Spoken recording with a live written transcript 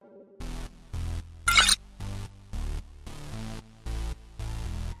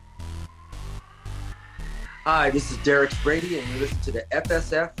Hi, this is Derrex Brady, and you listen to the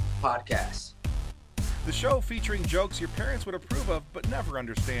FSF podcast. The show featuring jokes your parents would approve of but never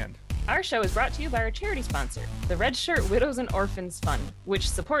understand. Our show is brought to you by our charity sponsor, the Red Shirt Widows and Orphans Fund, which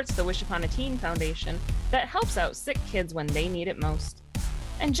supports the Wish Upon a Teen Foundation that helps out sick kids when they need it most.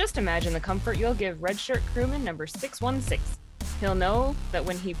 And just imagine the comfort you'll give Red Shirt crewman number 616. He'll know that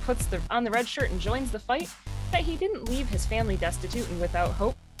when he puts on the red shirt and joins the fight, that he didn't leave his family destitute and without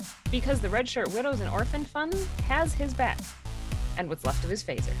hope, because the Red Shirt Widows and Orphan Fund has his back, and what's left of his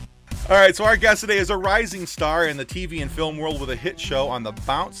phaser. All right, so our guest today is a rising star in the TV and film world with a hit show on the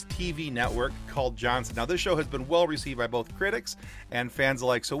Bounce TV network called Johnson. Now, this show has been well received by both critics and fans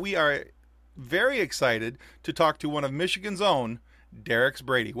alike, so we are very excited to talk to one of Michigan's own, Derrex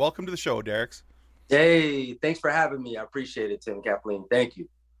Brady. Welcome to the show, Derrex. Hey, thanks for having me. I appreciate it, Tim, Kathleen. Thank you.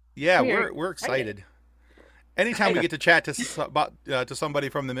 Yeah, we're excited. Anytime we get to chat to somebody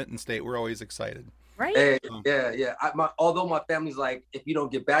from the Mitten State, we're always excited. Right? Hey, yeah. Although my family's like, if you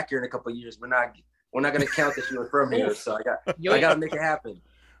don't get back here in a couple of years, we're not going to count that you were from here. So I got to make it happen.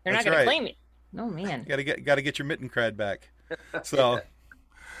 They're not going to claim it. Oh man, got to get your mitten cred back. So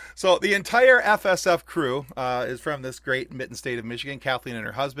the entire FSF crew is from this great Mitten State of Michigan. Kathleen and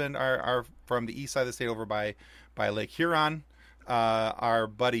her husband are from the east side of the state, over by Lake Huron. Our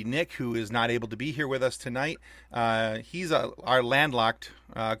buddy Nick, who is not able to be here with us tonight, he's our landlocked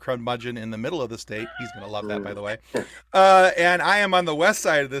curmudgeon in the middle of the state. He's going to love that, by the way. And I am on the west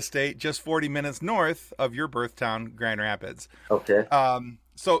side of the state, just 40 minutes north of your birth town, Grand Rapids. Okay.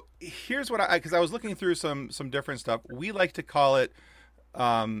 So here's what because I was looking through some different stuff. We like to call it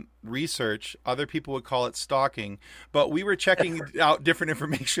research. Other people would call it stalking. But we were checking out different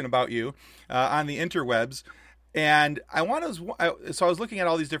information about you on the interwebs. And I was looking at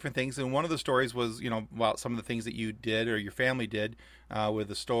all these different things, and one of the stories was, about some of the things that you did or your family did with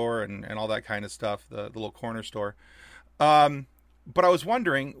the store and all that kind of stuff, the little corner store. But I was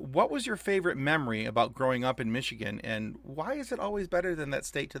wondering, what was your favorite memory about growing up in Michigan, and why is it always better than that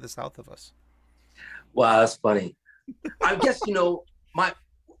state to the south of us? Wow, that's funny. I guess,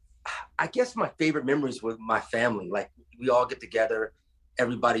 my favorite memories with my family. Like, we all get together.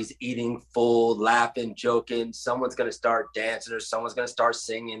 Everybody's eating, full, laughing, joking. Someone's going to start dancing, or someone's going to start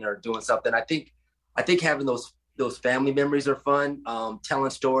singing or doing something. I think having those family memories are fun. Telling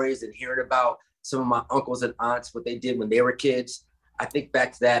stories and hearing about some of my uncles and aunts, what they did when they were kids. I think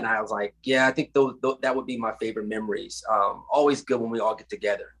back to that, and I was like, yeah, I think that would be my favorite memories. Always good when we all get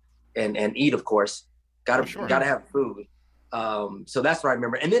together and eat, of course. Gotta have food. So that's what I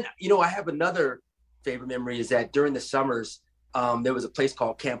remember. And then, I have another favorite memory is that during the summers, there was a place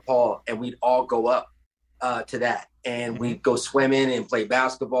called Camp Paul, and we'd all go up to that, and we'd go swimming and play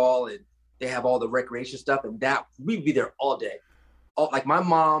basketball, and they have all the recreation stuff, and that we'd be there all day. Like my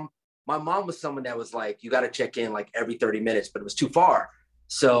mom was someone that was like, you got to check in like every 30 minutes, but it was too far.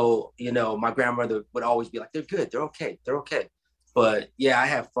 So, my grandmother would always be like, they're good. They're okay. But yeah, I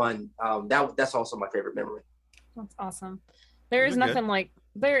have fun. That's also my favorite memory. That's awesome. There is nothing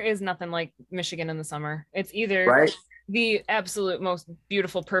like Michigan in the summer. It's either right? The absolute most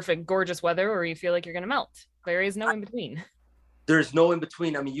beautiful, perfect, gorgeous weather, or you feel like you're going to melt. There is no in between. There's no in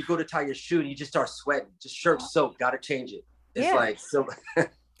between. I mean, you go to tie your shoe and you just start sweating, just shirt soaked, got to change it. It's like, so.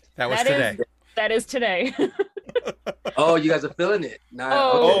 That is today. Oh, you guys are feeling it.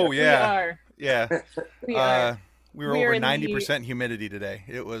 Yeah. We are. Yeah. We were over 90% humidity today.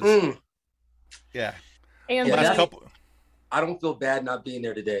 It was, yeah. And I don't feel bad not being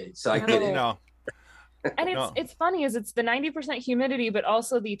there today. So I get it. No. And it's funny is it's the 90% humidity, but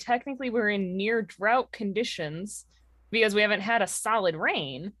also technically we're in near drought conditions because we haven't had a solid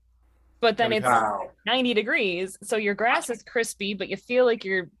rain, but then it's 90 degrees. So your grass is crispy, but you feel like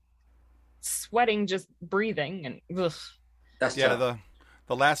you're sweating, just breathing. And ugh. That's tough.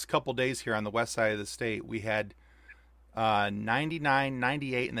 The last couple days here on the west side of the state, we had 99,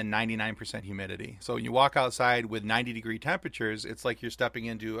 98, and then 99% humidity. So when you walk outside with 90-degree temperatures, it's like you're stepping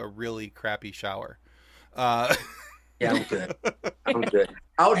into a really crappy shower. Yeah, I'm good.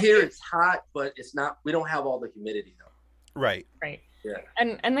 Out here it's hot, but it's not. We don't have all the humidity though. Right. Yeah.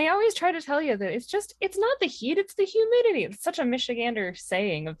 And they always try to tell you that it's not the heat, it's the humidity. It's such a Michigander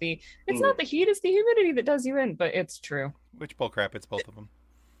saying it's not the heat, it's the humidity that does you in, but it's true. Which bull crap, it's both of them.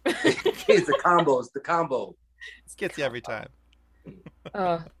 It's the combo. It gets you every time.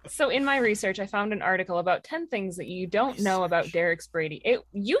 So in my research, I found an article about 10 things that you don't know about Derrex Brady.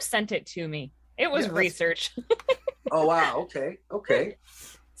 You sent it to me. It was research. Oh, wow. Okay.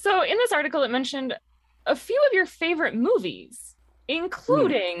 So in this article, it mentioned a few of your favorite movies,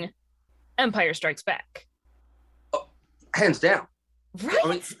 including Empire Strikes Back. Oh, hands down. Right? I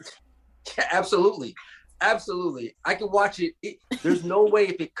mean, yeah, absolutely. Absolutely. I can watch it. There's no way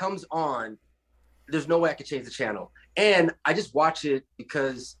if it comes on, there's no way I could change the channel. And I just watch it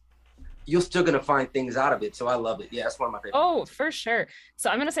because you're still going to find things out of it. So I love it. Yeah, that's one of my favorites. Oh, for sure. So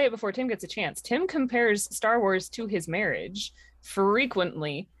I'm going to say it before Tim gets a chance. Tim compares Star Wars to his marriage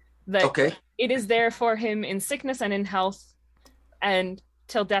frequently, that Okay. it is there for him in sickness and in health, and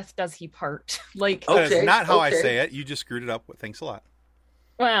till death does he part. Like, That is Okay, not how I okay. say it. You just screwed it up. Thanks a lot.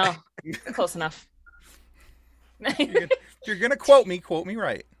 well, close enough. You're going to quote me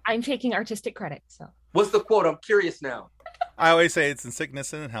right. I'm taking artistic credit, so. What's the quote? I'm curious now. I always say it's in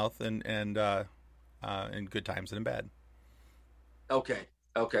sickness and in health, and in good times and in bad. Okay.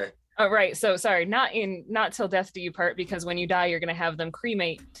 Okay. Oh, right. So sorry, not till death do you part, because when you die, you're going to have them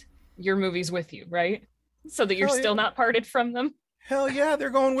cremate your movies with you, right? So that you're Hell still yeah. not parted from them. Hell yeah, they're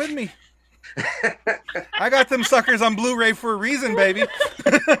going with me. I got them suckers on Blu-ray for a reason, baby.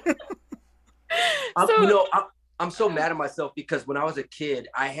 I'm so mad at myself because when I was a kid,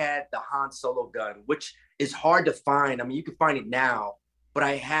 I had the Han Solo gun, which is hard to find. I mean, you can find it now, but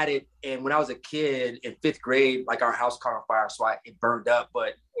I had it. And when I was a kid in 5th grade, like our house caught on fire, so it burned up.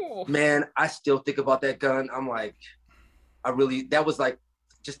 But man, I still think about that gun. I'm like, that was like,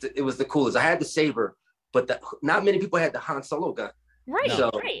 it was the coolest. I had the saber, but not many people had the Han Solo gun. Right. So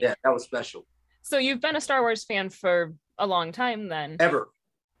Right. yeah, that was special. So you've been a Star Wars fan for a long time then. Ever.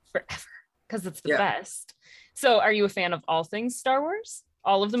 Forever. Because it's the Yeah. best. So are you a fan of all things Star Wars?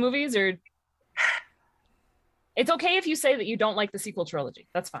 All of the movies? Or it's okay if you say that you don't like the sequel trilogy.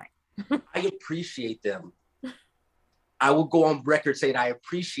 That's fine. I appreciate them. I will go on record saying I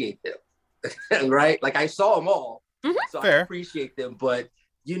appreciate them. Right? Like I saw them all. Mhm. So Fair. I appreciate them. But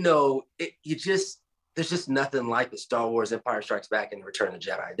there's just nothing like the Star Wars Empire Strikes Back and Return of the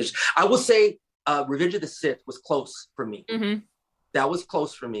Jedi. I will say Revenge of the Sith was close for me. Mm-hmm. That was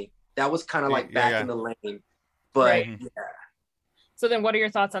close for me. That was kind of like Yeah, back yeah. in the lane. But Right. yeah, So then what are your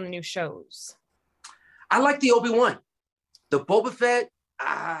thoughts on the new shows? I like the Obi-Wan. The Boba Fett,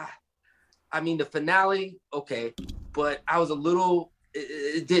 I mean the finale, okay, but I was a little.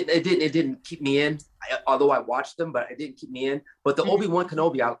 It didn't keep me in. Although I watched them, but it didn't keep me in. But the Mhm. Obi-Wan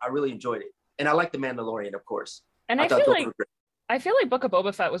Kenobi, I really enjoyed it, and I like the Mandalorian, of course. And I thought feel those like were great. Book of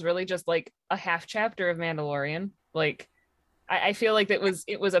Boba Fett was really just like a half chapter of Mandalorian. Like I feel like it was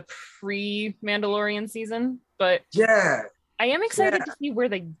a pre-Mandalorian season, but Yeah, I am excited Yeah. to see where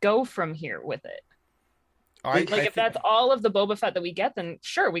they go from here with it. I Like if that's all of the Boba Fett that we get, then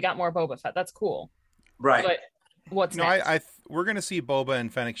sure, we got more Boba Fett. That's cool. right. But what's No, next? we're going to see Boba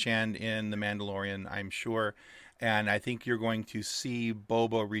and Fennec Shand in The Mandalorian, I'm sure. And I think you're going to see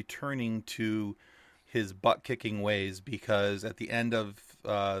Boba returning to his butt-kicking ways, because at the end of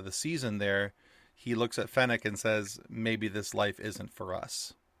the season there, he looks at Fennec and says, maybe this life isn't for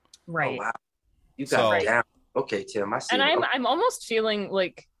us. Right. Oh, wow. You got it So- down. Okay, Tim, I see. And it. I'm almost feeling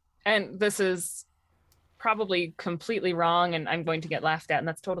like, and this is probably completely wrong and I'm going to get laughed at, and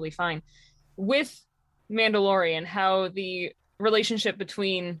that's totally fine, with Mandalorian, how the relationship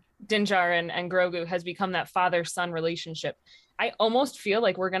between Din Djarin and Grogu has become that father-son relationship. I almost feel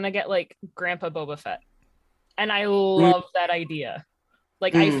like we're gonna get like Grandpa Boba Fett, and I love that idea.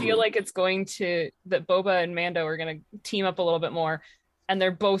 Like I feel like it's going to, that Boba and Mando are gonna team up a little bit more, and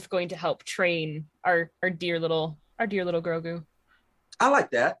they're both going to help train our dear little Grogu. I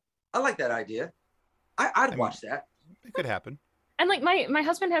like that. I like that idea. I'd watch that. It could happen. And like my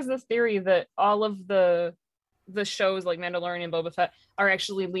husband has this theory that all of the shows like Mandalorian and Boba Fett are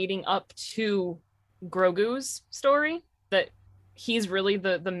actually leading up to Grogu's story, that he's really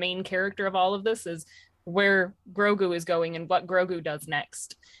the main character of all of this, is where Grogu is going and what Grogu does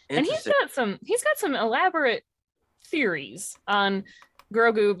next. And he's got some elaborate theories on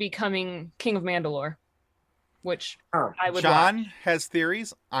Grogu becoming King of Mandalore, which I would John watch. has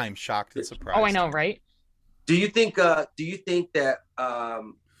theories. I'm shocked and surprised. Oh, I know, right? Do you think that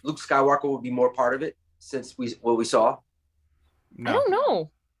Luke Skywalker will be more part of it since what we saw? I No, don't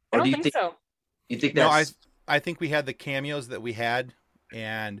know. I Or don't do you think think- so. You think no. that's I think we had the cameos that we had,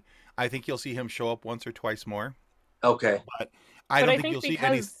 and I think you'll see him show up once or twice more. okay? I But don't I think think you'll see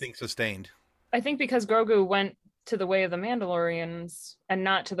because- anything sustained. I think because Grogu went to the way of the Mandalorians and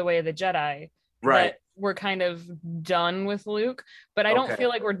not to the way of the Jedi, Right. that we're kind of done with Luke. But I don't Okay. feel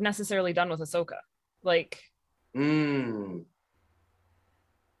like we're necessarily done with Ahsoka. Like, Mm.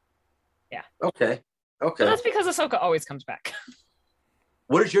 Yeah. Okay. but that's because Ahsoka always comes back.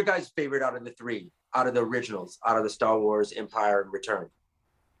 What is your guys' favorite out of the three? Out of the originals? Out of the Star Wars, Empire, and Return?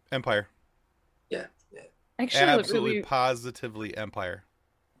 Empire. Yeah. Actually, Absolutely, really, positively Empire.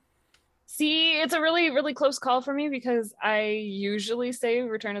 See, it's a really, really close call for me because I usually say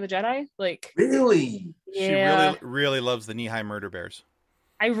Return of the Jedi. Like, Really? She yeah, really loves the knee-high murder bears.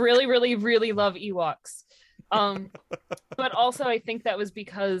 I really, really, really love Ewoks. Um, but also I think that was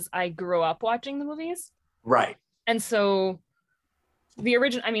because I grew up watching the movies. Right. And so the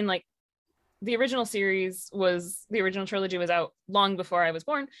original, I mean, like, the original trilogy was out long before I was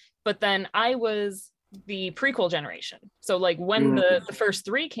born, but then I was the prequel generation. So like when Mm. the first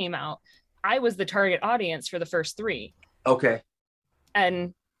three came out, I was the target audience for the first three. Okay.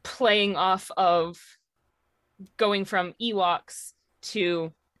 And playing off of going from Ewoks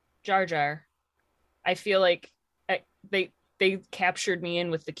to Jar Jar, I feel like they captured me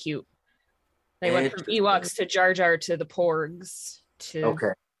in with the cute. They went from Ewoks to Jar Jar to the Porgs to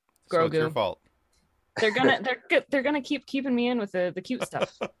Okay. Grogu. So it's your fault. They're gonna keep keeping me in with the cute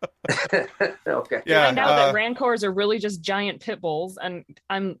stuff. Okay. Yeah. Find out that Rancors are really just giant pit bulls, and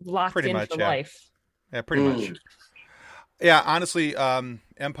I'm locked in much, for yeah. life. Yeah, pretty much. Yeah, honestly,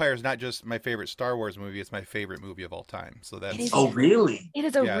 Empire is not just my favorite Star Wars movie; it's my favorite movie of all time. So that's Oh, really? It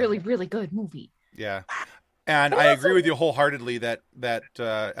is a really, really good movie. Yeah, and I agree with you wholeheartedly that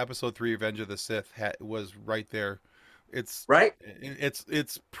Episode 3, Revenge of the Sith, was right there. It's right.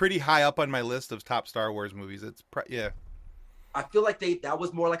 It's pretty high up on my list of top Star Wars movies. Yeah. I feel like that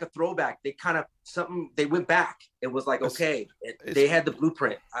was more like a throwback. They kind of they went back. It was like, okay, they had the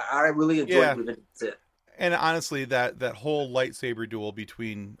blueprint. I really enjoyed Revenge of the Sith. And honestly, that whole lightsaber duel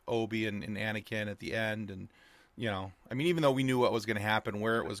between Obi and Anakin at the end, and I mean, even though we knew what was going to happen,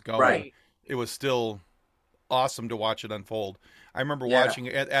 where it was going, right. It was still awesome to watch it unfold. I remember watching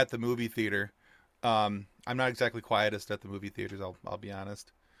it at the movie theater. I'm not exactly quietest at the movie theaters. I'll be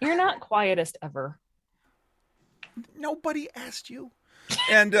honest. You're not quietest ever. Nobody asked you.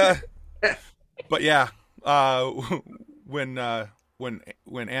 And but yeah, when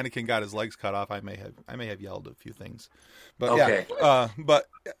Anakin got his legs cut off, I may have yelled a few things. But okay.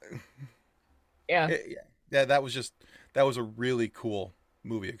 That was a really cool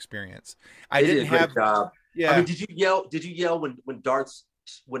movie experience. I didn't have job. Yeah. I mean, did you yell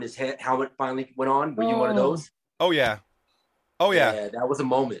when his helmet finally went on? Were you one of those? Oh yeah. Yeah, that was a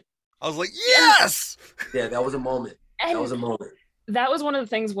moment. I was like, yes! Yeah, that was a moment. And that was a moment. That was one of the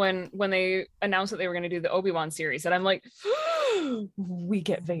things when they announced that they were going to do the Obi-Wan series, and I'm like, we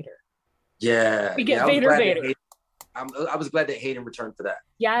get Vader. Yeah. We get Vader. I was glad that Hayden returned for that.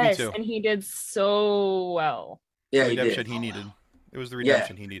 Yes, and he did so well. Yeah, the redemption he needed. It was the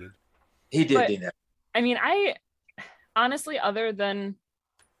redemption he needed. He did do that. I mean, I honestly, other than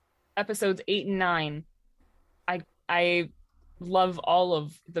episodes 8 and 9, I love all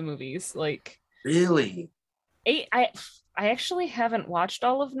of the movies. Like, really? 8, I actually haven't watched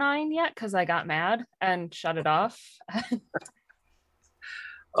all of 9 yet because I got mad and shut it off.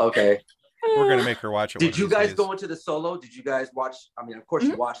 Okay. We're gonna make her watch it. Did you guys go into the Solo? Did you guys watch? I mean, of course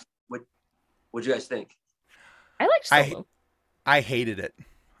you watched. What'd you guys think? I liked Solo. I hated it,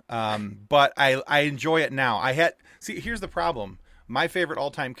 but I enjoy it now. Here's the problem. My favorite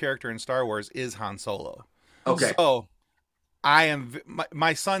all-time character in Star Wars is Han Solo. Okay. So I am.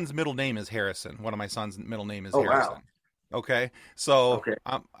 My son's middle name is Harrison. One of my son's middle name is Harrison. Wow. Okay. So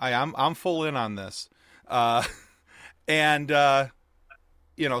I'm full in on this, and.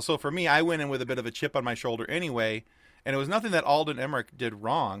 So for me, I went in with a bit of a chip on my shoulder anyway, and it was nothing that Alden Ehrenreich did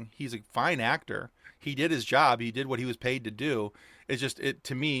wrong. He's a fine actor. He did his job. He did what he was paid to do. It's just,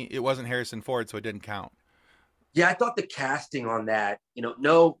 to me, it wasn't Harrison Ford, so it didn't count. Yeah, I thought the casting on that,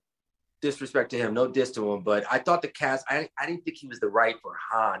 no disrespect to him, no diss to him, but I thought the cast, I didn't think he was the right for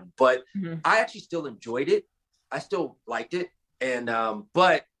Han, but I actually still enjoyed it. I still liked it, and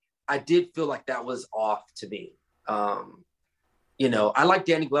but I did feel like that was off to me. I like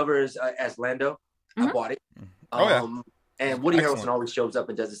Danny Glover as Lando. I bought it. And Woody Harrelson always shows up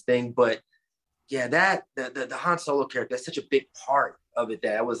and does his thing. But yeah, the Han Solo character, that's such a big part of it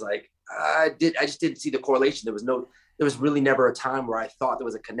that I was like, I just didn't see the correlation. There was really never a time where I thought there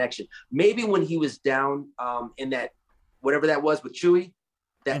was a connection. Maybe when he was down in that, whatever that was with Chewie,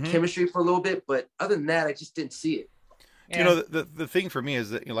 that chemistry for a little bit. But other than that, I just didn't see it. Yeah. The thing for me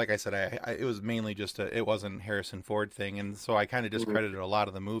is that, like I said, it was mainly just it wasn't Harrison Ford thing, and so I kind of discredited a lot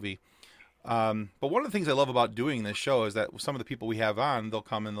of the movie. But one of the things I love about doing this show is that some of the people we have on, they'll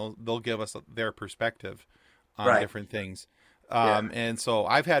come and they'll give us their perspective on different things. And so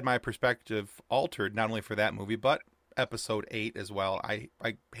I've had my perspective altered not only for that movie but Episode 8 as well. I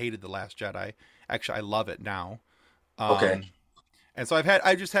hated The Last Jedi. Actually, I love it now. And so I've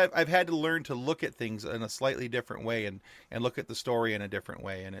had to learn to look at things in a slightly different way and look at the story in a different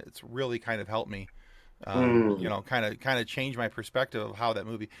way, and it's really kind of helped me, kind of change my perspective of how that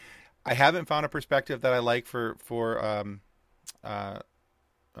movie. I haven't found a perspective that I like for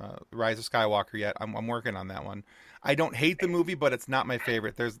Rise of Skywalker yet. I'm working on that one. I don't hate the movie, but it's not my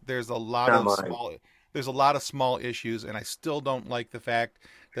favorite. There's a lot Not of mine. small issues, and I still don't like the fact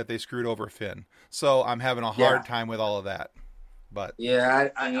that they screwed over Finn. So I'm having a Yeah. hard time with all of that. But Yeah,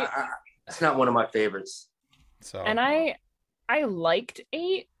 it's not one of my favorites. so And I liked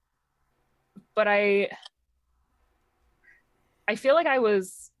 8, but I feel like I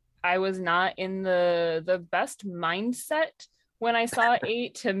was not in the best mindset when I saw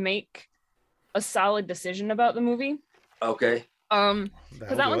 8 to make a solid decision about the movie. Okay.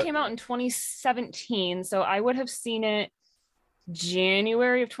 Because that one came out in 2017, so I would have seen it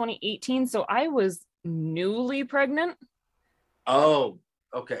January of 2018. So I was newly pregnant. Oh,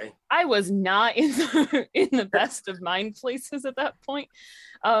 okay. I was not in the best of mind places at that point.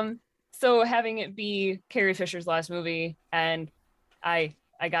 So having it be Carrie Fisher's last movie, and I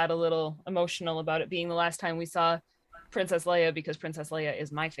got a little emotional about it being the last time we saw Princess Leia, because Princess Leia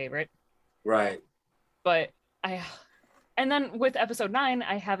is my favorite. Right. But and then with episode 9,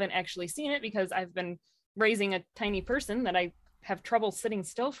 I haven't actually seen it because I've been raising a tiny person that I have trouble sitting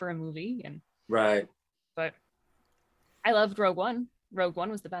still for a movie. And Right. but I loved Rogue One. Rogue One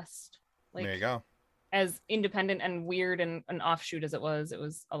was the best. Like, there you go. As independent and weird and an offshoot as it was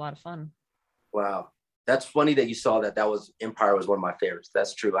a lot of fun. Wow. That's funny that you saw that. That was Empire was one of my favorites.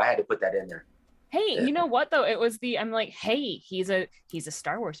 That's true. I had to put that in there. Hey, Yeah. you know what though? I'm like, hey, he's a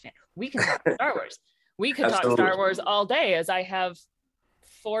Star Wars fan. We can talk Star Wars. We could talk Absolutely. Star Wars all day, as I have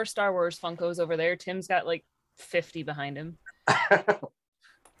 4 Star Wars Funkos over there. Tim's got like 50 behind him.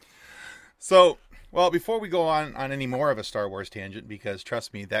 So, well, before we go on any more of a Star Wars tangent, because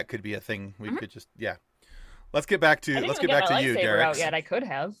trust me, that could be a thing we could just Let's get back to I didn't let's even get back my to you, lightsaber Derrex. out yet. I could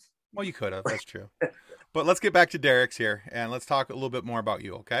have. Well, you could have. That's true. But let's get back to Derrex here, and let's talk a little bit more about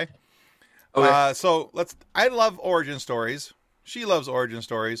you, okay? Okay. So I love origin stories. She loves origin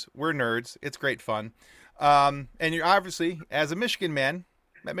stories. We're nerds. It's great fun. And you're obviously, as a Michigan man,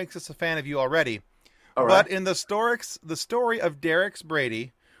 that makes us a fan of you already. All right. But in the story of Derrex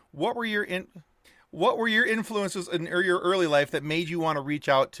Brady, what were your influences in your early life that made you want to reach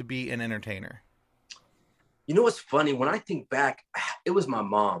out to be an entertainer? You know what's funny? When I think back, it was my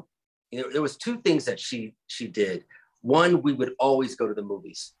mom. You know, there was 2 things that she did. One, we would always go to the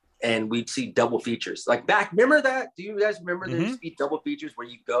movies and we'd see double features. Like back, remember that? Do you guys remember there used to be double features where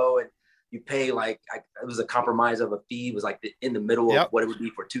you go and you pay it was a compromise of a fee. It was like in the middle of what it would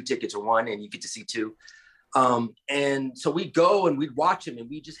be for 2 tickets or 1, and you get to see 2. And so we'd go and we'd watch them and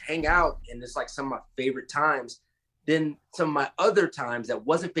we'd just hang out. And it's like some of my favorite times. Then some of my other times that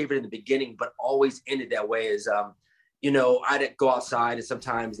wasn't favorite in the beginning, but always ended that way is, I'd go outside, and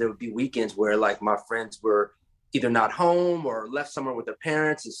sometimes there would be weekends where like my friends were either not home or left somewhere with their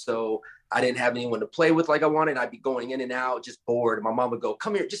parents. And so I didn't have anyone to play with like I wanted. I'd be going in and out, just bored. And my mom would go,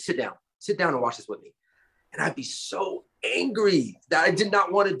 come here, just sit down and watch this with me. And I'd be so angry that I did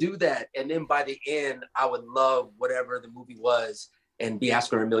not want to do that. And then by the end, I would love whatever the movie was and be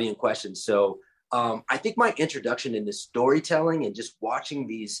asking her a million questions. So I think my introduction into storytelling and just watching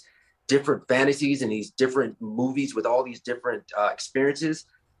these different fantasies and these different movies with all these different experiences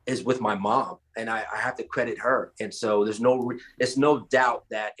is with my mom. And I have to credit her. And so there's no doubt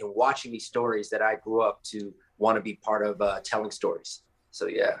that in watching these stories that I grew up to want to be part of telling stories. So,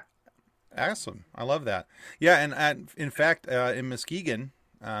 yeah. Awesome. I love that. Yeah. And in fact, in Muskegon,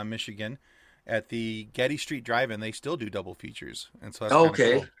 Michigan, at the Getty Street Drive-In, they still do double features. And so that's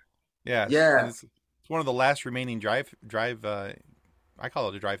okay. cool. Yeah. Yeah. It's one of the last remaining drive. I call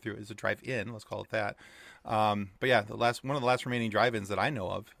it a drive-through. It's a drive-in. Let's call it that. But yeah, one of the last remaining drive-ins that I know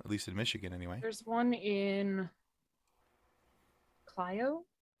of, at least in Michigan, anyway. There's one in Clio.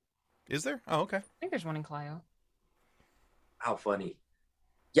 Is there? Oh, okay. I think there's one in Clio. How funny.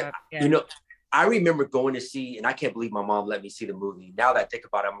 Yeah. I remember going to see, and I can't believe my mom let me see the movie. Now that I think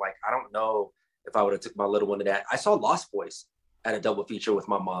about it, I'm like, I don't know if I would have took my little one to that. I saw Lost Boys at a double feature with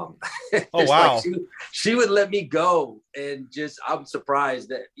my mom. Oh, wow. Like she would let me go, and I'm surprised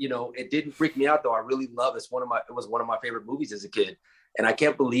that, it didn't freak me out though. I really love it. It was one of my favorite movies as a kid. And I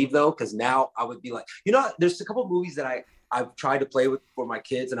can't believe though, because now I would be like, there's a couple of movies that I've tried to play with for my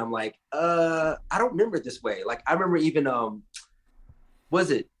kids, and I'm like, I don't remember it this way. Like I remember even, was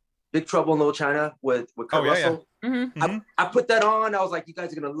it Big Trouble in Little China with Kurt Russell? Yeah. Mm-hmm. I put that on. I was like, you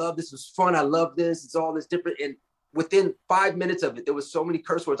guys are going to love this. It was fun. I love this. It's all this different. And within 5 minutes of it, there was so many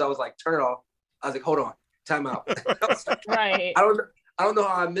curse words. I was like, turn it off. I was like, hold on, time out. Right. I don't know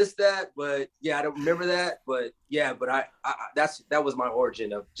how I missed that, but yeah, I don't remember that. But yeah, but that was my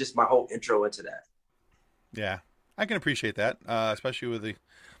origin of just my whole intro into that. Yeah, I can appreciate that, especially with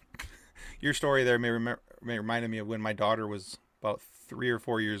your story there may remind me of when my daughter was about 3 or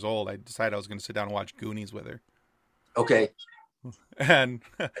 4 years old. I decided I was going to sit down and watch Goonies with her. Okay. And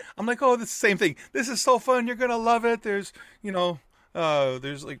I'm like, oh, this is the same thing. This is so fun. You're going to love it. There's,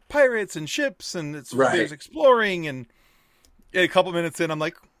 there's like pirates and ships and there's exploring. And a couple minutes in, I'm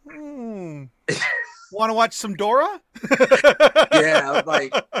like, want to watch some Dora? Yeah. I'm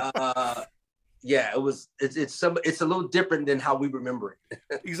like, it's a little different than how we remember it.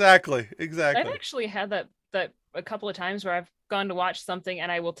 Exactly. I've actually had that a couple of times where I've gone to watch something and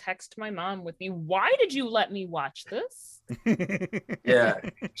I will text my mom with me, why did you let me watch this? Yeah.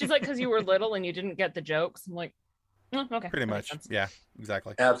 She's like, because you were little and you didn't get the jokes. I'm like, okay. Pretty much. Yeah,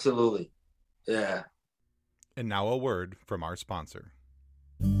 exactly. Absolutely. Yeah. And now a word from our sponsor.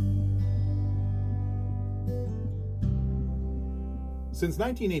 Since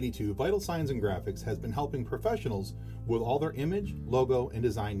 1982, Vital Signs and Graphics has been helping professionals with all their image, logo, and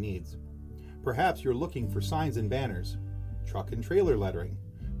design needs. Perhaps you're looking for signs and banners, truck and trailer lettering,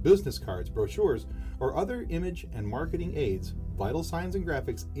 business cards, brochures, or other image and marketing aids. Vital Signs and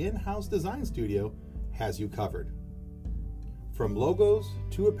Graphics in-house design studio has you covered. From logos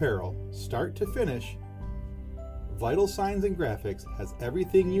to apparel, start to finish, Vital Signs and Graphics has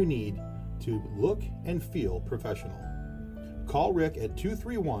everything you need to look and feel professional. Call Rick at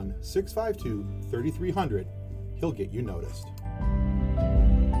 231-652-3300. He'll get you noticed.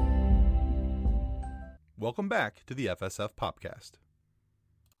 Welcome back to the FSF Popcast.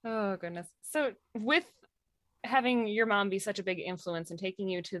 Oh, goodness. So with having your mom be such a big influence and taking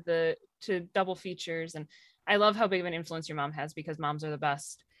you to double features, and I love how big of an influence your mom has because moms are the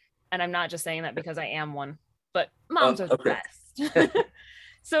best. And I'm not just saying that because I am one, but moms are the best.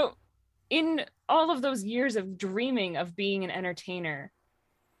 So in all of those years of dreaming of being an entertainer,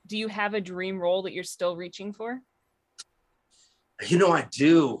 do you have a dream role that you're still reaching for? I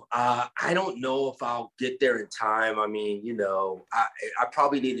do. I don't know if I'll get there in time. I mean, I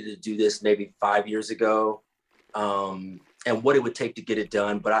probably needed to do this maybe 5 years ago, and what it would take to get it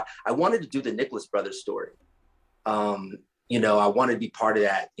done. But I wanted to do the Nicholas Brothers story. I wanted to be part of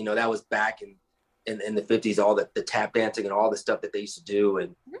that. That was back in the 50s, all the tap dancing and all the stuff that they used to do.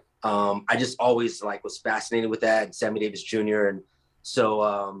 And I just always was fascinated with that, and Sammy Davis Jr. And so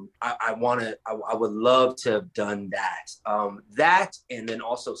I would love to have done that. That, and then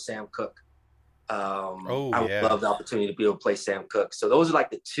also Sam Cooke. I would love the opportunity to be able to play Sam Cooke. So those are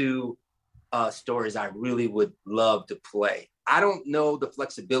the two stories I really would love to play. I don't know the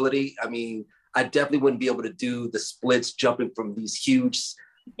flexibility. I mean, I definitely wouldn't be able to do the splits jumping from these huge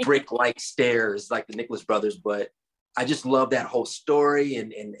brick-like stairs like the Nicholas Brothers, but I just love that whole story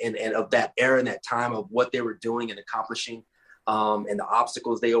and of that era and that time of what they were doing and accomplishing. And the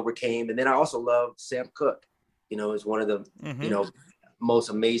obstacles they overcame. And then I also love Sam Cooke, is one of the, most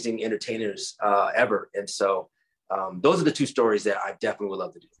amazing entertainers ever. And so those are the two stories that I definitely would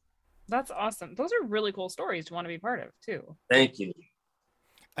love to do. That's awesome. Those are really cool stories to want to be part of too. Thank you.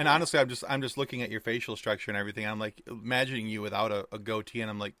 And honestly, I'm just looking at your facial structure and everything. I'm imagining you without a goatee, and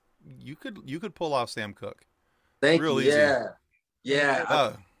I'm like, you could pull off Sam Cooke. Thank Real you. Easy.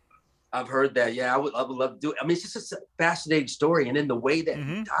 Yeah. I've heard that. Yeah, I would love to do it. I mean, it's just a fascinating story. And then the way that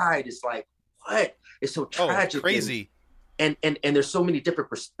he died is what? It's so tragic. Oh, crazy. And there's so many different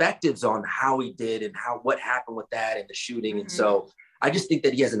perspectives on how he did and what happened with that and the shooting. And so I just think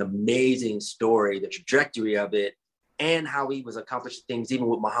that he has an amazing story, the trajectory of it, and how he was accomplishing things, even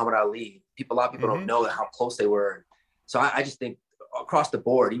with Muhammad Ali. A lot of people don't know how close they were. So I just think across the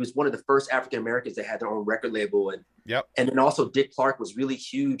board, he was one of the first African-Americans that had their own record label. And then also Dick Clark was really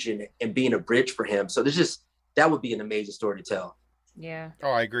huge in being a bridge for him. So that would be an amazing story to tell. Yeah.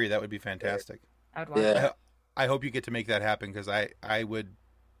 Oh, I agree. That would be fantastic. I'd watch that. I hope you get to make that happen, because I would,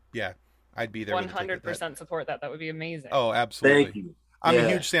 I'd be there. 100% support that. That would be amazing. Oh, absolutely. Thank you. I'm a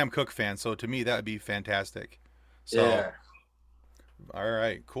huge Sam Cooke fan, so to me that would be fantastic. So, all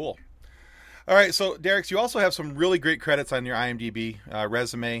right, cool. All right, so Derrex, you also have some really great credits on your IMDb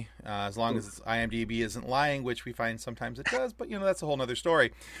resume, as long as IMDb isn't lying, which we find sometimes it does, but that's a whole nother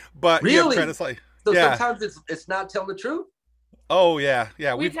story. But really, you have credits so sometimes it's not telling the truth. Oh yeah.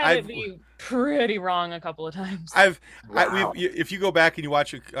 We've had it be pretty wrong a couple of times. If you go back and you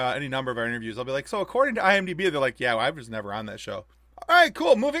watch any number of our interviews, I'll be like, so according to IMDb, they're like, yeah, well, I was never on that show. All right,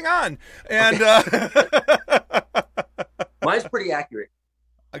 cool, moving on. And mine's pretty accurate.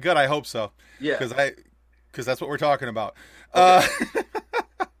 Good, I hope so. Yeah, because that's what we're talking about. Okay.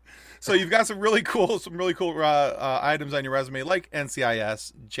 So you've got some really cool items on your resume, like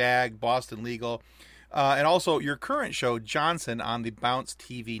NCIS, JAG, Boston Legal, and also your current show, Johnson, on the Bounce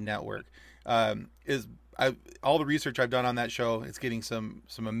TV network. all the research I've done on that show, it's getting some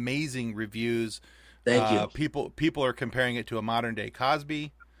amazing reviews. Thank you. People are comparing it to a modern day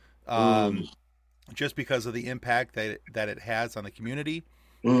Cosby, just because of the impact that it has on the community,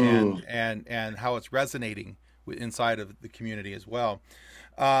 and how it's resonating inside of the community as well.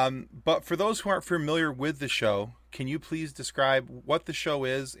 But for those who aren't familiar with the show, can you please describe what the show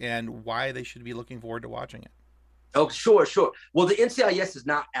is and why they should be looking forward to watching it? Oh, sure. Well, the NCIS is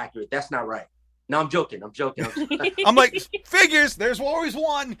not accurate. That's not right. No, I'm joking. I'm like, figures. There's always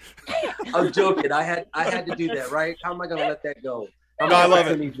one. I'm joking. I had to do that, right? How am I going to let that go? No, I love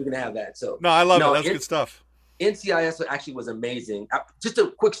it. We're going to have that. So no, I love it. That's good stuff. NCIS actually was amazing. Just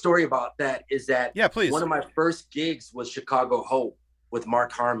a quick story about that is that please. One of my first gigs was Chicago Hope with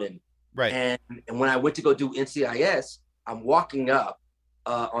Mark Harmon. Right. And when I went to go do NCIS, I'm walking up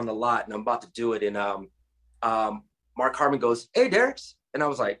on the lot and I'm about to do it. And Mark Harmon goes, "Hey, Derrex." And I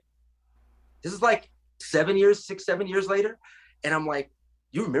was like, this is like 7 years later. And I'm like,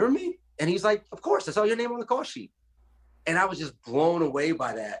 "You remember me?" And he's like, "Of course, I saw your name on the call sheet." And I was just blown away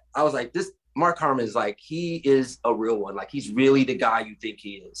by that. I was like, this Mark Harmon is like, he is a real one. Like, he's really the guy you think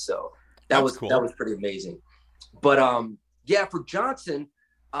he is. So that was cool. That was pretty amazing. But for Johnson,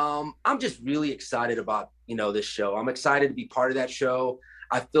 I'm just really excited about, this show. I'm excited to be part of that show.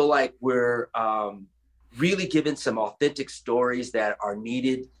 I feel like we're really giving some authentic stories that are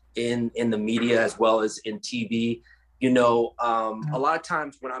needed in the media as well as in TV. A lot of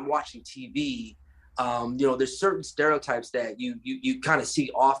times when I'm watching TV, there's certain stereotypes that you kind of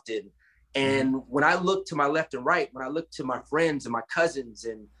see often. And when I look to my left and right, when I look to my friends and my cousins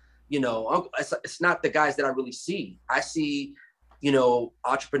and, it's not the guys that I really see. I see,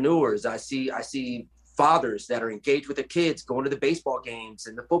 entrepreneurs. I see fathers that are engaged with their kids, going to the baseball games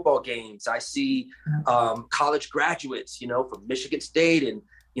and the football games. I see college graduates, from Michigan State and,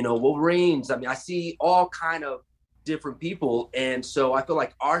 Wolverines. I mean, I see all kind of different people. And so I feel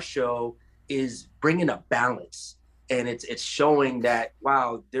like our show is bringing a balance, and it's showing that,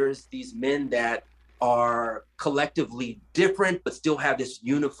 wow, there's these men that are collectively different, but still have this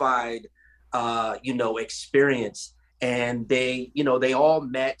unified, experience. And they all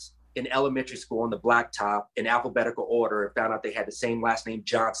met in elementary school on the blacktop in alphabetical order and found out they had the same last name,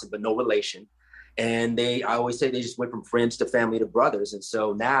 Johnson, but no relation. And I always say they just went from friends to family to brothers. And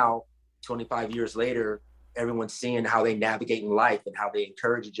so now, 25 years later, everyone's seeing how they navigate in life and how they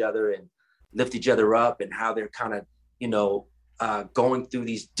encourage each other and lift each other up, and how they're kind of, going through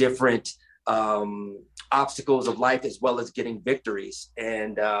these different obstacles of life as well as getting victories.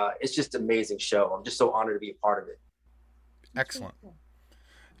 And it's just an amazing show. I'm just so honored to be a part of it. Excellent.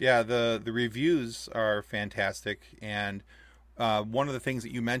 Yeah, the reviews are fantastic, and one of the things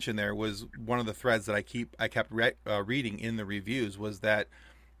that you mentioned there was one of the threads that I kept reading in the reviews was that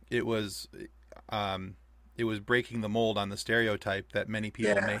it was breaking the mold on the stereotype that many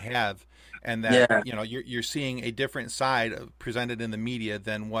people may have, and that you're seeing a different side presented in the media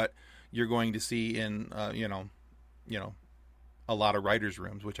than what you're going to see in a lot of writers'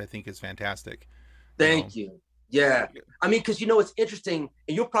 rooms, which I think is fantastic. Thank you. Yeah. I mean, because, it's interesting,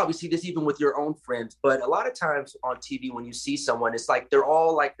 and you'll probably see this even with your own friends, but a lot of times on TV, when you see someone, it's like they're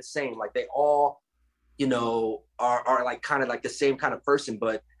all like the same, like they all, are like kind of like the same kind of person.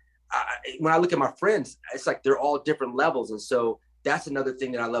 But when I look at my friends, it's like they're all different levels. And so that's another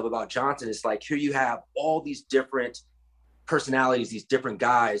thing that I love about Johnson. It's like, here you have all these different personalities, these different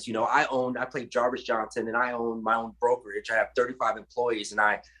guys. I played Jarvis Johnson, and I own my own brokerage. I have 35 employees, and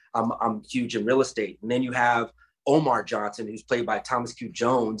I'm huge in real estate. And then you have Omar Johnson, who's played by Thomas Q.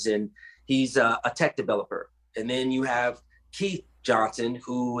 Jones, and he's a tech developer. And then you have Keith Johnson,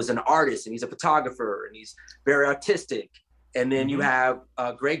 who is an artist, and he's a photographer, and he's very artistic. And then you have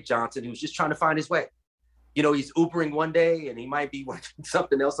Greg Johnson, who's just trying to find his way. He's Ubering one day, and he might be working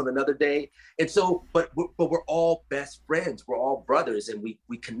something else on another day. And so, but we're all best friends. We're all brothers, and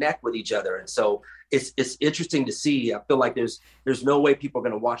we connect with each other. And so it's interesting to see. I feel like there's no way people are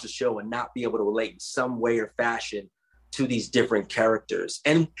going to watch the show and not be able to relate in some way or fashion to these different characters.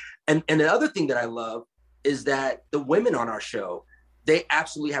 And the other thing that I love is that the women on our show, they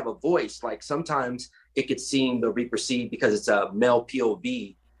absolutely have a voice. Like sometimes it could seem or be perceived because it's a male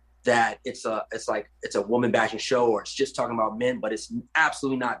POV that it's a woman bashing show, or it's just talking about men, but it's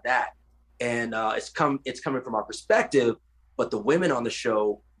absolutely not that. And it's coming from our perspective, but the women on the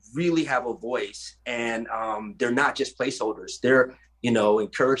show really have a voice, and they're not just placeholders. They're,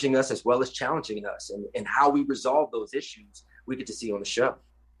 encouraging us as well as challenging us, and how we resolve those issues we get to see on the show.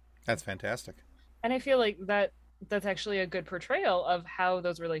 That's fantastic. And I feel like that's actually a good portrayal of how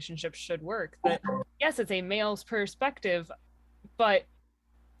those relationships should work. That yes, it's a male's perspective, but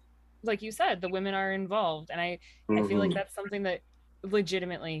like you said, the women are involved, and I feel like Hmm. that's something that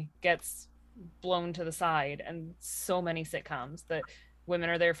legitimately gets blown to the side, and so many sitcoms that women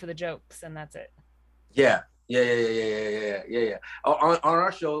are there for the jokes and that's it. Yeah, yeah. On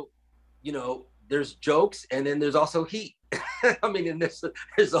our show, there's jokes and then there's also heat. I mean, and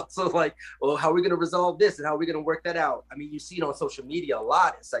there's also like, well, how are we going to resolve this and how are we going to work that out? I mean, you see it on social media a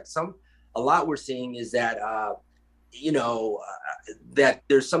lot. It's like a lot we're seeing is that, that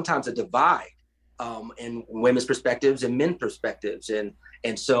there's sometimes a divide in women's perspectives and men's perspectives.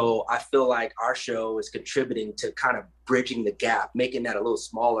 And so I feel like our show is contributing to kind of bridging the gap, making that a little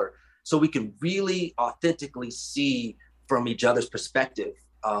smaller so we can really authentically see from each other's perspective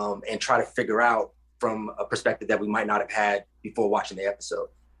and try to figure out from a perspective that we might not have had before watching the episode.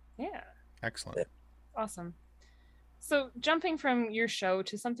 Yeah. Excellent. Awesome. So, jumping from your show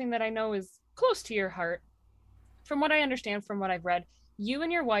to something that I know is close to your heart, from what I understand, from what I've read, you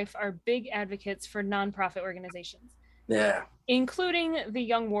and your wife are big advocates for nonprofit organizations, Yeah, including the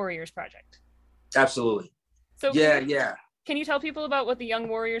Young Warriors Project. absolutely. So, Yeah. can you tell people about what the Young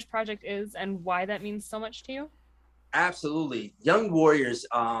Warriors Project is and why that means so much to you? Absolutely. Young Warriors,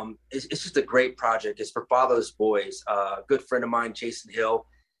 it's just a great project. It's for fatherless boys. A good friend of mine, Jason Hill,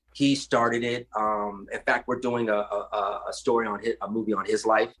 he started it. In fact, we're doing a story on a movie on his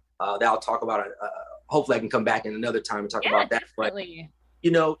life that I'll talk about. Hopefully I can come back in another time and talk about that. Definitely.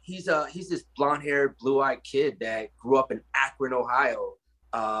 But he's this blonde-haired, blue-eyed kid that grew up in Akron, Ohio,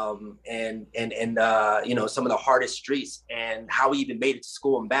 and some of the hardest streets, and how he even made it to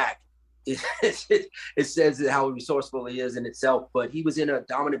school and back. It says how resourceful he is in itself. But he was in a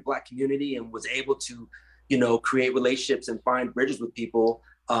dominant Black community and was able to, create relationships and find bridges with people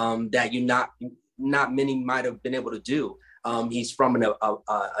that not many might have been able to do. He's from an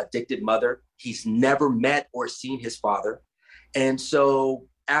addicted mother. He's never met or seen his father. And so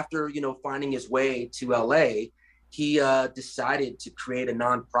after, finding his way to LA, he decided to create a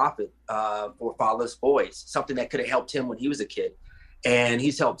nonprofit for fatherless boys, something that could have helped him when he was a kid. And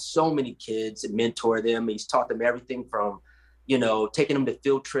he's helped so many kids and mentor them. He's taught them everything from, taking them to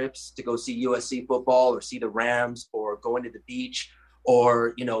field trips to go see USC football or see the Rams, or going to the beach,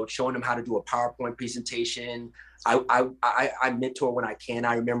 or, showing them how to do a PowerPoint presentation. I mentor when I can.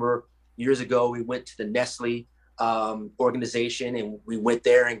 I remember years ago, we went to the Nestle organization, and we went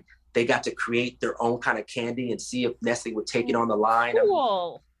there and they got to create their own kind of candy and see if Nestle would take it on the line.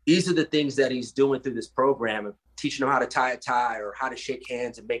 Cool. These are the things that he's doing through this program, and teaching them how to tie a tie or how to shake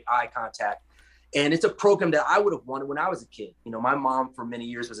hands and make eye contact. And it's a program that I would have wanted when I was a kid. My mom for many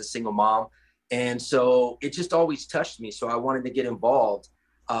years was a single mom. And so it just always touched me. So I wanted to get involved.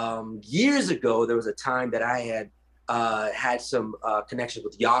 Years ago, there was a time that I had some connections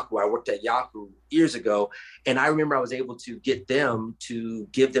with Yahoo. I worked at Yahoo years ago. And I remember I was able to get them to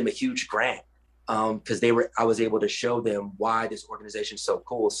give them a huge grant because I was able to show them why this organization is so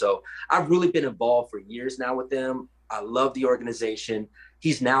cool. So I've really been involved for years now with them. I love the organization.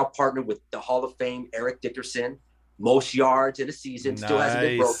 He's now partnered with the Hall of Fame, Eric Dickerson, most yards in a season, still hasn't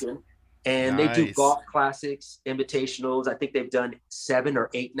been broken. And they do golf classics, invitationals. I think they've done 7 or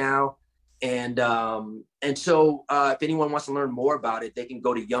 8 now. And so if anyone wants to learn more about it, they can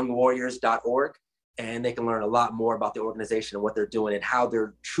go to youngwarriors.org, and they can learn a lot more about the organization and what they're doing and how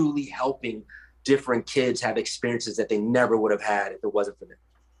they're truly helping different kids have experiences that they never would have had if it wasn't for them.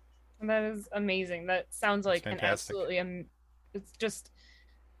 And that is amazing. That sounds like an absolutely, it's just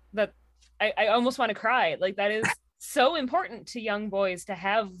that I almost want to cry. Like, that is so important to young boys to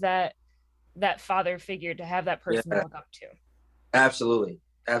have that father figure, to have that person to look up to. Absolutely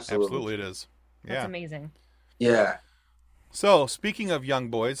It is. Yeah. That's amazing. Yeah. So, speaking of young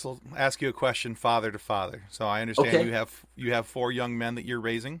boys, I'll ask you a question, father to father. So I understand you have 4 young men that you're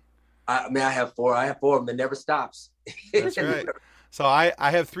raising. I have 4. I have 4 of them. It never stops. That's right. So I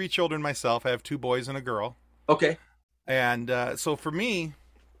have 3 children myself. I have 2 boys and a girl. Okay. And so for me,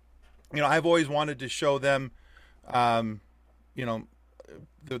 I've always wanted to show them,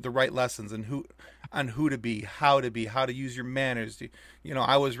 the right lessons and who to be, how to use your manners.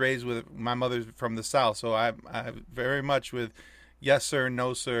 I was raised with my mother's from the South, so I very much with yes sir,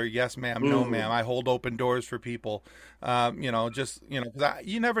 no sir, yes ma'am, no ma'am. I hold open doors for people. Because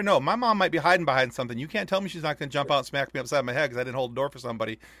you never know. My mom might be hiding behind something. You can't tell me she's not going to jump out and smack me upside my head because I didn't hold the door for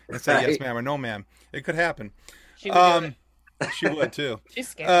somebody and say yes ma'am or no ma'am. It could happen. She would do it. She would too. She's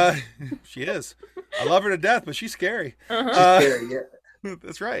scary. She is. I love her to death, but she's scary. She's scary, yeah.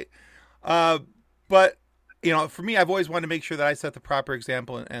 That's right. But for me, I've always wanted to make sure that I set the proper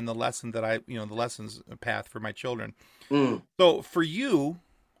example and the lesson that the lessons path for my children. So for you,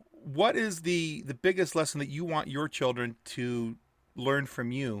 what is the biggest lesson that you want your children to learn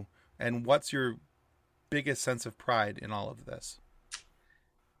from you And what's your biggest sense of pride in all of this?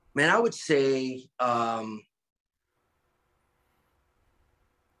 Man, I would say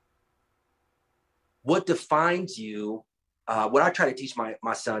what defines you, what I try to teach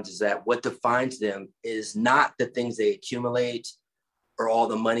my sons is that what defines them is not the things they accumulate or all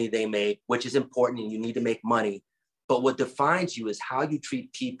the money they make, which is important and you need to make money. But what defines you is how you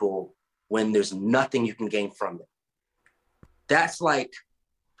treat people when there's nothing you can gain from them. That's like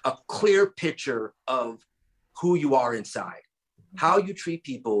a clear picture of who you are inside, how you treat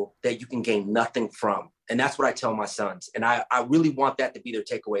people that you can gain nothing from. And that's what I tell my sons. And I really want that to be their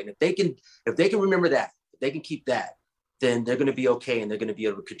takeaway. And if they can remember that, if they can keep that, then they're going to be okay. And they're going to be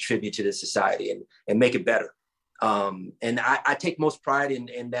able to contribute to the society and make it better. And I take most pride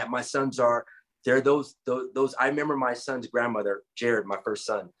in that my sons they're those, I remember my son's grandmother, Jared, my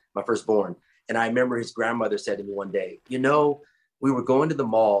firstborn. And I remember his grandmother said to me one day, we were going to the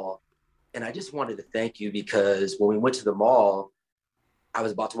mall and I just wanted to thank you because when we went to the mall, I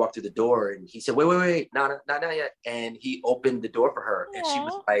was about to walk through the door and he said, wait, not yet. And he opened the door for her. Aww.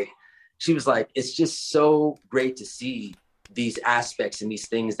 And she was like, it's just so great to see these aspects and these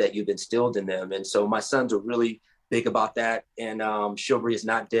things that you've instilled in them. And so my sons are really big about that. And chivalry is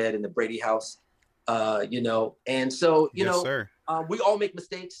not dead in the Brady house, And so, we all make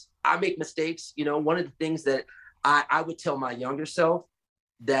mistakes. I make mistakes. One of the things that I would tell my younger self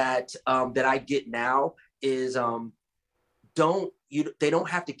that I get now is they don't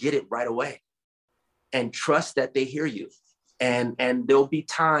have to get it right away, and trust that they hear you. And there'll be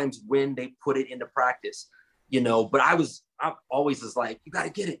times when they put it into practice, but I always was like, you got to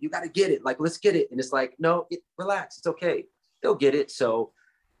get it. Like, let's get it. And it's like, no, relax. It's okay. They'll get it. So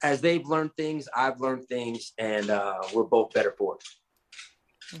as they've learned things, I've learned things, and we're both better for it.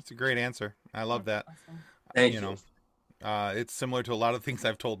 That's a great answer. I love that. Awesome. Thank you. It's similar to a lot of things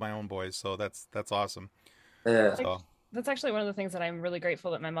I've told my own boys. So that's awesome. Yeah. So. That's actually one of the things that I'm really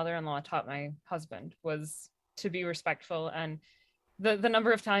grateful that my mother-in-law taught my husband was to be respectful. And the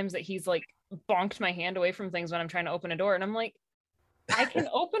number of times that he's like bonked my hand away from things when I'm trying to open a door. And I'm like, I can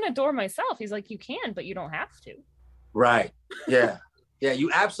open a door myself. He's like, you can, but you don't have to. Right. Yeah. Yeah.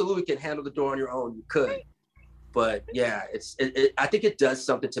 You absolutely can handle the door on your own. You could. Right. But yeah, I think it does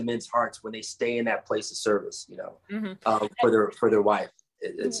something to men's hearts when they stay in that place of service, for their wife.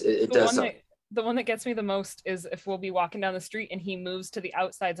 It does something. The one that gets me the most is if we'll be walking down the street and he moves to the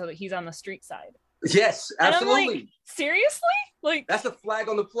outside so that he's on the street side. Yes, absolutely. And I'm like, seriously? Like, that's a flag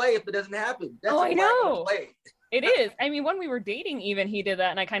on the play if it doesn't happen. That's I know. It is. I mean, when we were dating, even he did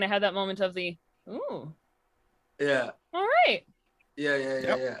that, and I kind of had that moment of the, ooh. Yeah. All right.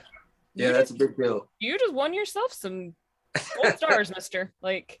 Yeah. Yeah, that's a big deal. You just won yourself some gold stars, mister.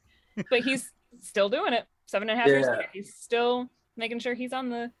 Like, but he's still doing it. 7.5 years later, he's still making sure he's on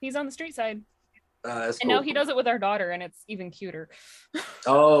the street side. That's and cool. now he does it with our daughter, and it's even cuter.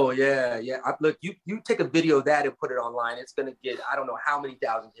 Oh yeah. Look, you take a video of that and put it online. It's gonna get I don't know how many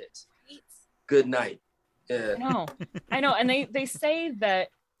thousand hits. Good night. Yeah. I know. And they say that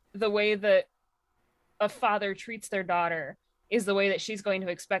the way that a father treats their daughter is the way that she's going to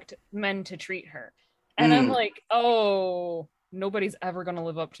expect men to treat her. And I'm like, oh, nobody's ever gonna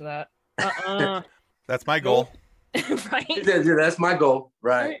live up to that. That's my goal. Right? Yeah, that's my goal.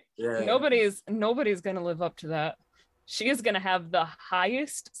 Right. Yeah. Nobody's gonna live up to that. She is gonna have the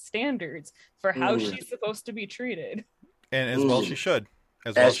highest standards for how she's supposed to be treated. And as well she should.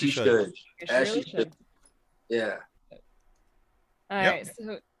 As she should. Yeah. All right.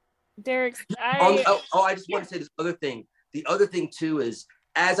 So Derrex, I just want to say this other thing. The other thing too is,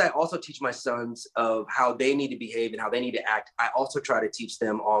 as I also teach my sons of how they need to behave and how they need to act, I also try to teach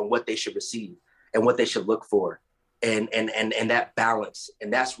them on what they should receive and what they should look for. And that balance,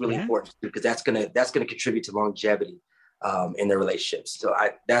 and that's really important too, because that's gonna contribute to longevity in their relationships. So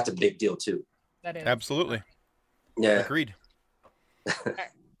that's a big deal too. That is absolutely. Yeah, agreed. Right.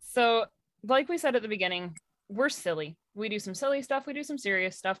 So, like we said at the beginning, we're silly. We do some silly stuff. We do some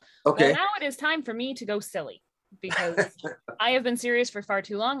serious stuff. Okay. Well, now it is time for me to go silly because I have been serious for far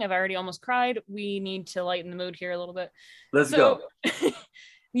too long. I've already almost cried. We need to lighten the mood here a little bit. Let's go.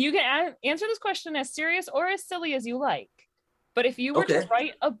 You can answer this question as serious or as silly as you like. But if you were to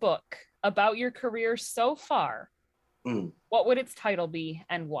write a book about your career so far, what would its title be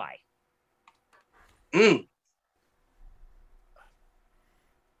and why?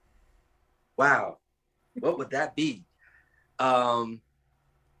 Wow. What would that be?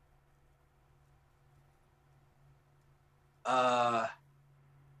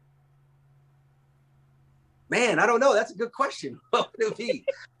 Man, I don't know. That's a good question. What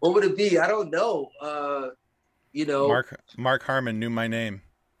would it be? I don't know. Mark Harmon knew my name.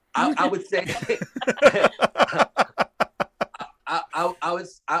 I would say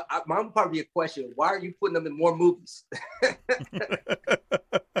mine would probably be a question. Why are you putting them in more movies?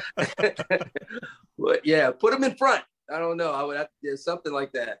 But yeah, put them in front. I don't know. I would have to do something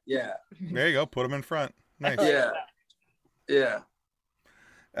like that. Yeah. There you go. Put them in front. Nice. Yeah. Yeah.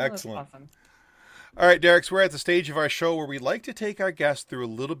 Excellent. Awesome. All right, Derrex, we're at the stage of our show where we like to take our guests through a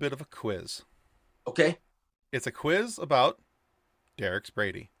little bit of a quiz. Okay. It's a quiz about Derrex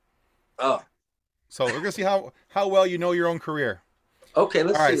Brady. Oh. So we're going to see how well you know your own career. Okay,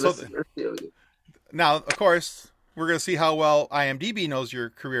 let's see. So let's see. Now, of course, we're going to see how well IMDb knows your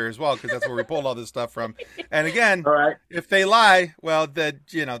career as well, because that's where we pulled all this stuff from. And again, All right. if they lie, well, then,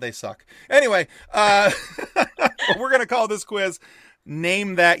 they suck. Anyway, we're going to call this quiz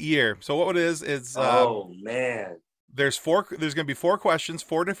Name That Year. So what it is Oh, man. there's going to be 4 questions,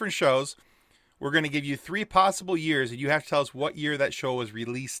 4 different shows. We're going to give you 3 possible years, and you have to tell us what year that show was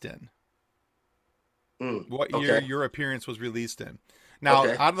released in. What year your appearance was released in. Now,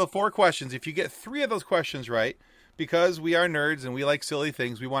 out of the 4 questions, if you get 3 of those questions right, because we are nerds and we like silly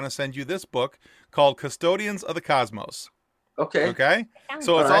things, we want to send you this book called Custodians of the Cosmos. Okay?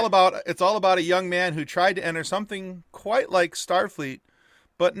 So it's all about a young man who tried to enter something quite like Starfleet,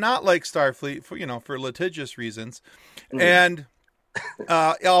 but not like Starfleet for litigious reasons. And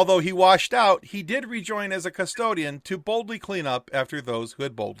although he washed out, he did rejoin as a custodian to boldly clean up after those who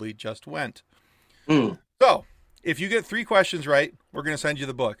had boldly just went. So, if you get 3 questions right, we're going to send you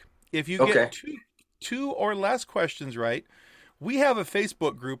the book. If you get two or less questions right, we have a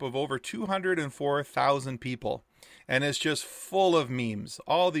Facebook group of over 204,000 people, and it's just full of memes,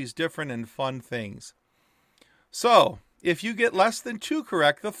 all these different and fun things. So, if you get less than 2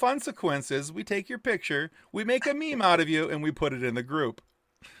 correct, the fun sequence is we take your picture, we make a meme out of you, and we put it in the group.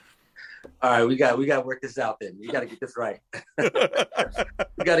 All right, we got to work this out then. We got to get this right. We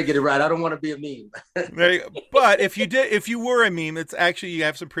got to get it right. I don't want to be a meme. There you go. But if you were a meme, it's actually, you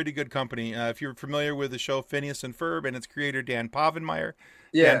have some pretty good company. If you're familiar with the show Phineas and Ferb and its creator Dan Povenmire,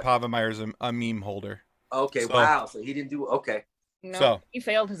 Dan Povenmire's a meme holder. Okay, wow. So he didn't do No, he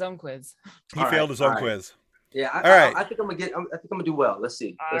failed his own quiz. He failed his own quiz. Yeah, I think I'm gonna do well. Let's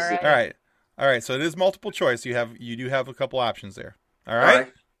see. All right. So it is multiple choice. You do have a couple options there. All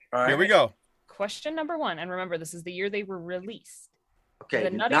right. Here we go. Question number 1, and remember, this is the year they were released. Okay,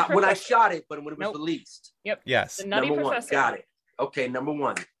 not when I shot it, but when it was released. Yep. Yes. The Nutty number Professor. 1. Got it. Okay, number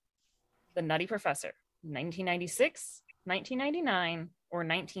 1. The Nutty Professor. 1996, 1999, or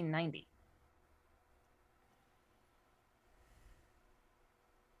 1990?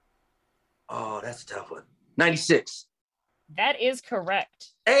 Oh, that's a tough one. 96. That is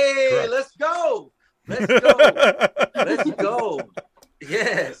correct. Hey, correct. Let's go. Let's go. Let's go.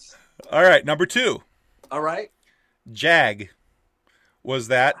 Yes. All right, number 2. All right. JAG. Was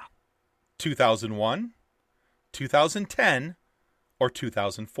that 2001, 2010, or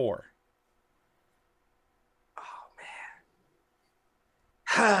 2004? Oh,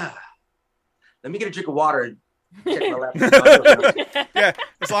 man. Let me get a drink of water and check my laptop. Yeah,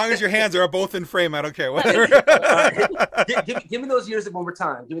 as long as your hands are both in frame, I don't care. Whatever. Right. Give me those years one more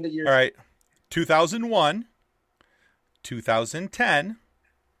time. Give me the years. All right. 2001, 2010,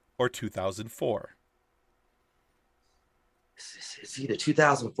 or 2004? It's either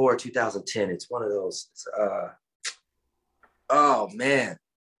 2004 or 2010. It's one of those. Oh, man.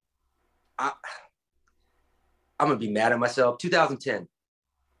 I'm going to be mad at myself. 2010.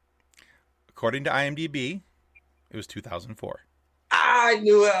 According to IMDb, it was 2004. I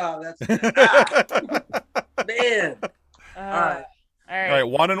knew that's man. All right. All right.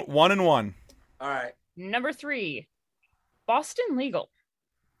 One and one. All right. Number 3, Boston Legal.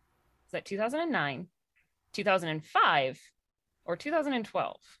 Is that 2009, 2005, or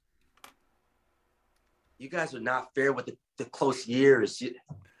 2012? You guys are not fair with the close years. Give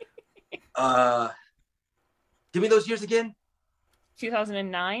me those years again.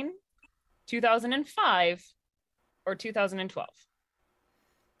 2009, 2005, or 2012?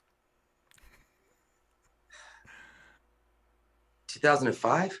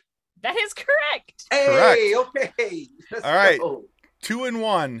 2005? That is correct. Hey, okay. Let's all right. go. 2 and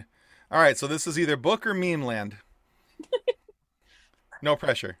 1. All right, so this is either book or meme land. No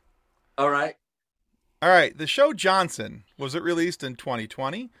pressure. All right. All right, the show Johnson, was it released in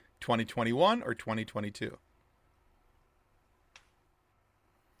 2020, 2021, or 2022?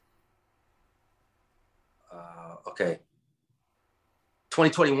 Okay.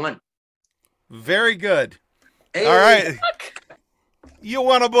 2021. Very good. Hey, all right. You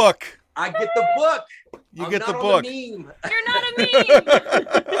won a book. I get the book. You get the book. You're not a meme.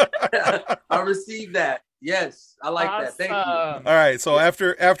 I received that. Yes, I like that. Thank you. Awesome. All right, so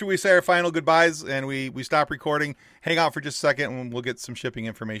after we say our final goodbyes and we stop recording, hang out for just a second and we'll get some shipping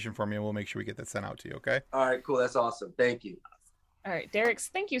information from you and we'll make sure we get that sent out to you, okay? All right, cool. That's awesome. Thank you. All right, Derrex,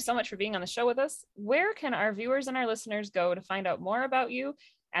 thank you so much for being on the show with us. Where can our viewers and our listeners go to find out more about you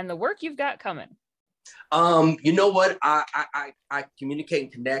and the work you've got coming? You know what? I communicate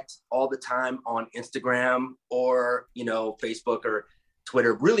and connect all the time on Instagram or, Facebook or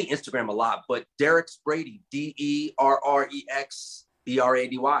Twitter, really Instagram a lot, but Derrex Brady, DERREX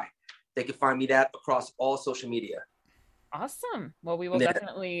BRADY. They can find me that across all social media. Awesome. Well, we will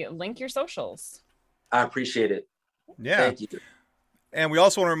definitely link your socials. I appreciate it. Yeah. Thank you. And we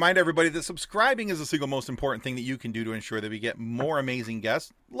also want to remind everybody that subscribing is the single most important thing that you can do to ensure that we get more amazing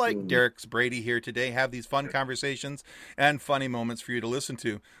guests like Derrex Brady here today, have these fun conversations and funny moments for you to listen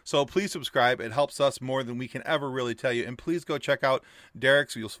to. So please subscribe. It helps us more than we can ever really tell you. And please go check out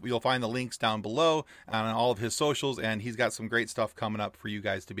Derrex. You'll find the links down below on all of his socials, and he's got some great stuff coming up for you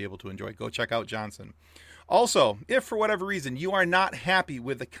guys to be able to enjoy. Go check out Johnson. Also, if for whatever reason you are not happy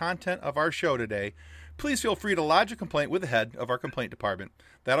with the content of our show today, please feel free to lodge a complaint with the head of our complaint department.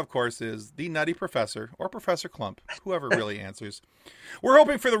 That, of course, is the Nutty Professor or Professor Clump, whoever really answers. We're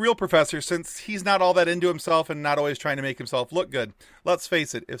hoping for the real professor since he's not all that into himself and not always trying to make himself look good. Let's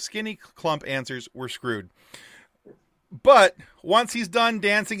face it, if Skinny Clump answers, we're screwed. But once he's done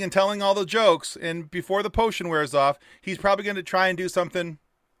dancing and telling all the jokes and before the potion wears off, he's probably going to try and do something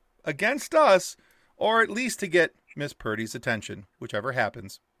against us or at least to get Miss Purdy's attention, whichever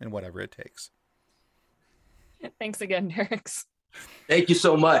happens and whatever it takes. Thanks again, Derrex. Thank you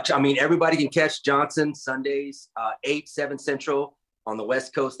so much. I mean, everybody can catch Johnson Sundays, 8, 7 Central on the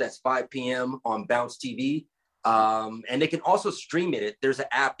West Coast. That's 5 p.m. on Bounce TV. And they can also stream it. There's an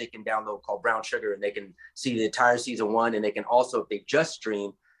app they can download called Brown Sugar, and they can see the entire season 1. And they can also, if they just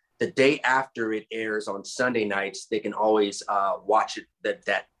stream, the day after it airs on Sunday nights, they can always watch it,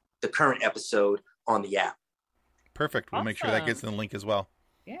 the current episode on the app. Perfect. We'll make sure that gets in the link as well.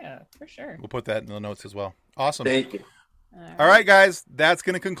 Yeah, for sure. We'll put that in the notes as well. Awesome. Thank you. All right, guys. That's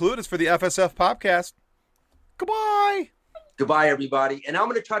going to conclude us for the FSF Popcast. Goodbye. Goodbye, everybody. And I'm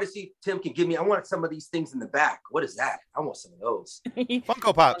going to try to see if Tim can give me, I want some of these things in the back. What is that? I want some of those.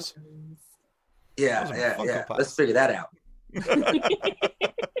 Funko Pops. Yeah. Pops. Let's figure that out. I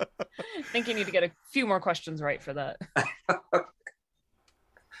think you need to get a few more questions right for that.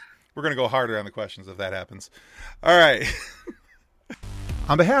 We're going to go harder on the questions if that happens. All right.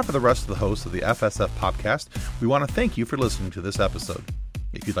 On behalf of the rest of the hosts of the FSF Popcast, we want to thank you for listening to this episode.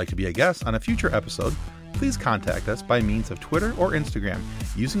 If you'd like to be a guest on a future episode, please contact us by means of Twitter or Instagram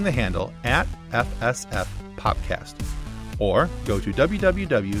using the handle @FSFPopcast, or go to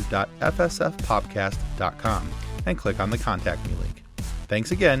www.fsfpopcast.com and click on the Contact Me link.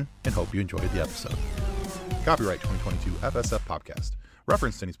 Thanks again, and hope you enjoyed the episode. Copyright 2022 FSF Popcast.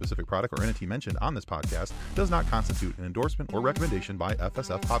 Reference to any specific product or entity mentioned on this podcast does not constitute an endorsement or recommendation by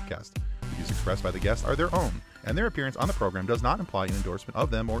FSF Popcast. The views expressed by the guests are their own, and their appearance on the program does not imply an endorsement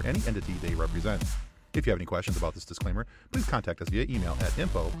of them or any entity they represent. If you have any questions about this disclaimer, please contact us via email at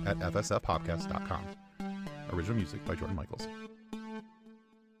info@fsfpopcast.com. Original music by Jordan Michaels.